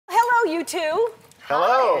you two.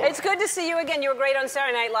 Hello. It's good to see you again. You were great on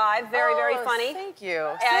Saturday Night Live. Very, very funny. Thank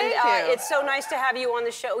you. And it's so nice to have you on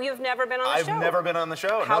the show. You've never been on the show. I've never been on the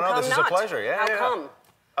show. How no, come this not? is a pleasure. Yeah, How yeah. come?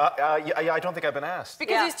 Yeah, I don't think I've been asked.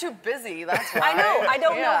 Because he's too busy, that's why. I know. I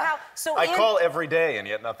don't know how. So I call every day, and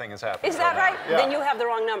yet nothing has happened. Is that right? Yeah. Then you have the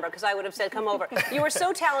wrong number, because I would have said come over. You were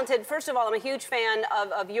so talented. First of all, I'm a huge fan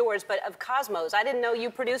of yours, but of Cosmos. I didn't know you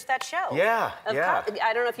produced that show. Yeah, yeah.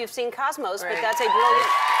 I don't know if you've seen Cosmos, Right. but that's a brilliant...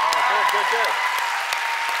 Good.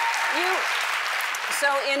 So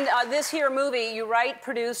in this here movie, you write,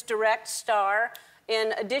 produce, direct, star.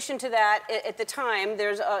 In addition to that, at the time,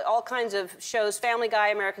 there's all kinds of shows: Family Guy,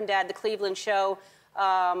 American Dad, The Cleveland Show.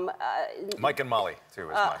 Mike and Molly, too,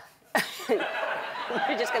 is mine.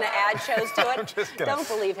 You're just going to add shows to it? I'm just gonna... Don't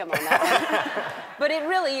believe him on that one. But it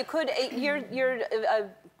really, you could, you're a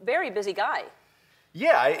very busy guy.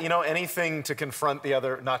 Yeah, you know, anything to confront the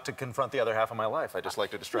other, not to confront the other half of my life. I just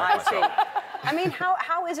like to distract myself. I mean,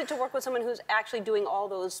 how is it to work with someone who's actually doing all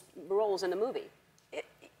those roles in the movie?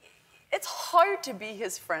 It's hard to be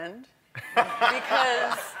his friend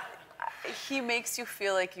because he makes you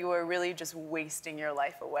feel like you are really just wasting your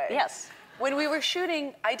life away. Yes. When we were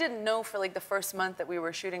shooting, I didn't know for like the first month that we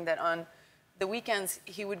were shooting that on the weekends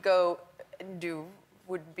he would go and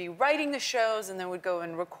would be writing the shows and then would go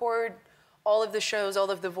and record all of the shows,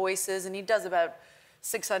 all of the voices, and he does about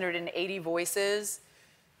 680 voices.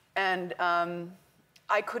 And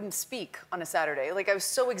I couldn't speak on a Saturday. Like, I was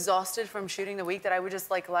so exhausted from shooting the week that I would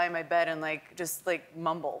just like lie in my bed and like just like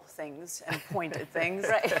mumble things and point at things.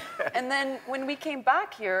 Right. And then when we came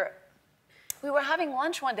back here, we were having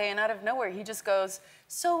lunch one day and out of nowhere he just goes,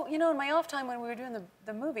 so, you know, in my off time when we were doing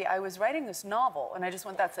the movie, I was writing this novel. And I just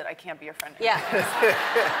went, that's it, I can't be your friend anymore.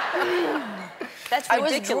 Yeah. That's ridiculous.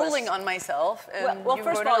 I was drooling on myself. And well,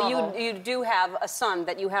 first of all, you do have a son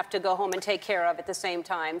that you have to go home and take care of at the same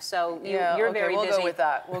time, so you're very busy. We'll go with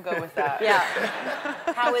that. We'll go with that. Yeah.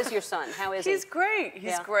 How is your son? How is he? He's great.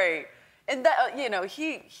 He's great. And that, you know,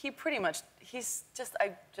 he pretty much, I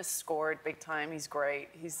just scored big time. He's great.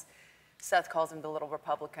 Seth calls him the little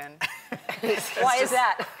Republican. Why is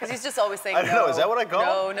that? Because he's just always saying I don't know. Is that what I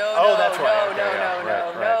call him? No, oh, that's right.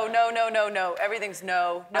 No. Everything's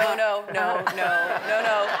no. No,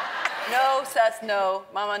 Seth, no.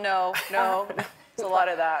 Mama, no. It's a lot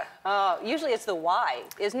of that. Usually it's the why,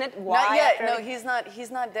 isn't it? Why? Not yet. No, he's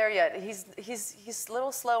not there yet. He's a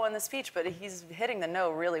little slow on the speech, but he's hitting the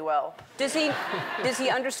no really well. Does he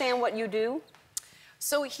understand what you do?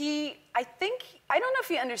 So I don't know if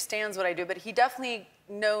he understands what I do, but he definitely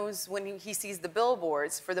knows when he sees the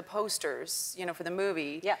billboards for the posters, you know, for the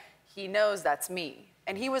movie. Yeah. He knows that's me.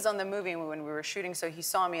 And he was on the movie when we were shooting, so he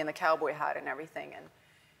saw me in the cowboy hat and everything. And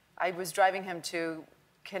I was driving him to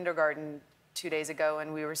kindergarten 2 days ago,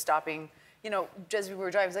 and we were stopping, you know, as we were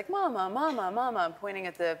driving, he's like, Mama, Mama, Mama, pointing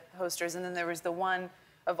at the posters. And then there was the one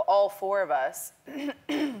of all four of us.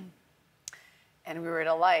 And we were at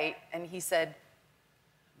a light, and he said,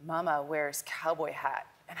 Mama wears cowboy hat.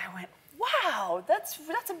 And I went, wow, that's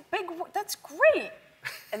great.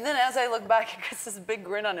 And then as I look back, he gets this big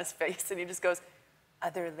grin on his face, and he just goes,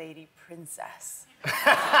 other lady princess.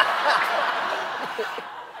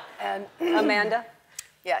 And Amanda?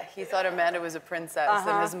 Yeah, he thought Amanda was a princess,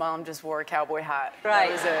 and his mom just wore a cowboy hat. Right.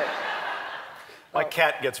 That was it. My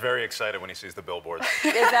cat gets very excited when he sees the billboards.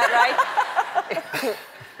 Is that right?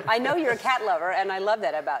 I know you're a cat lover, and I love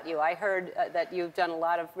that about you. I heard that you've done a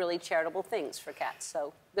lot of really charitable things for cats,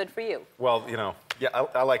 so good for you. Well, you know, yeah,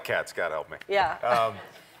 I like cats. God help me. Yeah.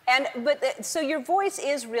 So your voice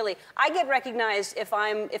is really, I get recognized if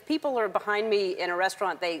people are behind me in a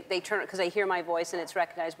restaurant, they turn, because they hear my voice and it's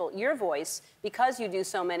recognizable. Your voice, because you do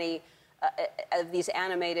so many of these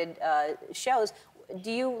animated shows, do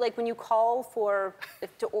you, like when you call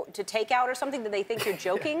to take out or something, do they think you're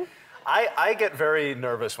joking? I get very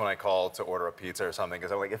nervous when I call to order a pizza or something,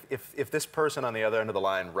 because I'm like, if this person on the other end of the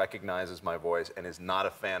line recognizes my voice and is not a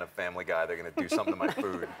fan of Family Guy, they're going to do something to my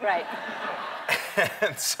food. Right.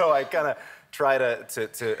 And so I kind of try to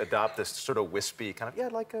adopt this sort of wispy kind of, yeah,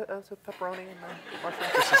 like a pepperoni and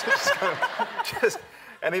mushroom. Just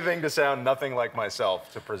anything to sound nothing like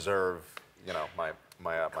myself to preserve, you know, my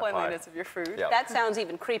cleanliness of your food. Yeah. That sounds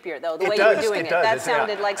even creepier, though, the way you were doing it. That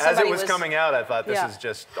sounded like somebody As it was coming out, I thought, this is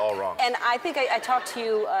just all wrong. And I think I talked to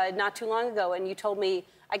you not too long ago, and you told me,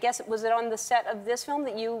 I guess, was it on the set of this film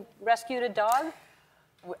that you rescued a dog?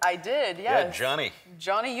 I did, yes. Yeah, Johnny.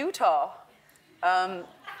 Johnny Utah.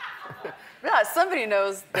 Yeah, somebody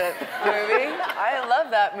knows that movie. I love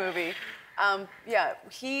that movie. Yeah,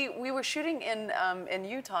 we were shooting in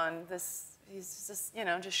Utah, and he's just, you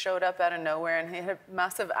know, just showed up out of nowhere, and he had a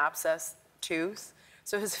massive abscess tooth.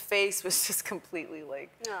 So his face was just completely like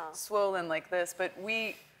swollen like this. But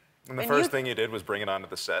And the first thing you did was bring it onto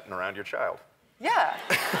the set and around your child. Yeah,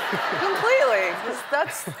 completely.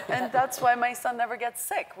 That's why my son never gets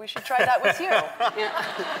sick. We should try that with you. Yeah.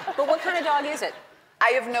 But what kind of dog is it? I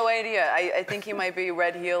have no idea. I think he might be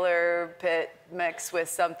Red Heeler Pit mixed with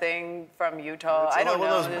something from Utah. I don't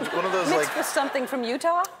know. One of those Mixed like. with something from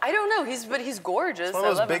Utah? I don't know. But he's gorgeous. It's one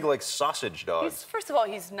of those big like sausage dogs. First of all,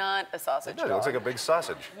 he's not a sausage Yeah, dog. it looks like a big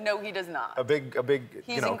sausage. No, he does not. A big.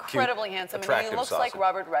 He's you know, incredibly cute, handsome, and attractive he looks sausage. like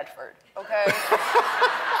Robert Redford. Okay.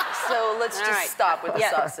 So let's just stop with the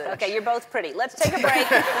sausage. Okay, you're both pretty. Let's take a break.